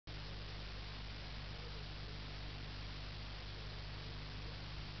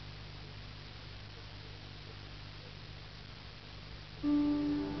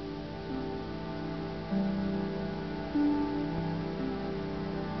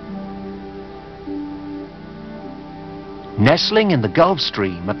Nestling in the Gulf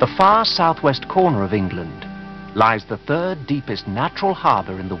Stream at the far southwest corner of England lies the third deepest natural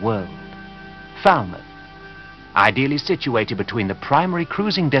harbour in the world, Falmouth, ideally situated between the primary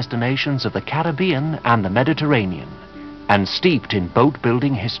cruising destinations of the Caribbean and the Mediterranean, and steeped in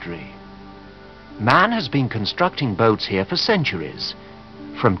boat-building history. Man has been constructing boats here for centuries,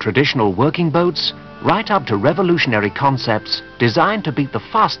 from traditional working boats right up to revolutionary concepts designed to beat the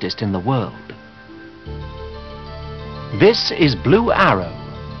fastest in the world. This is Blue Arrow,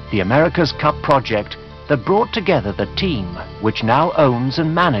 the America's Cup project that brought together the team which now owns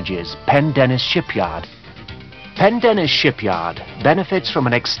and manages Pendennis Shipyard. Pendennis Shipyard benefits from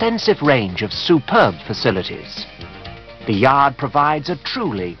an extensive range of superb facilities. The yard provides a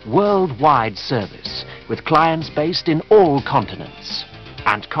truly worldwide service with clients based in all continents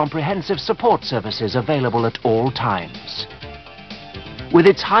and comprehensive support services available at all times. With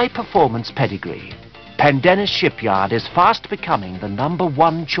its high-performance pedigree, Pendennis Shipyard is fast becoming the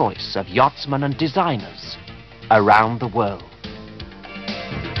 #1 choice of yachtsmen and designers around the world.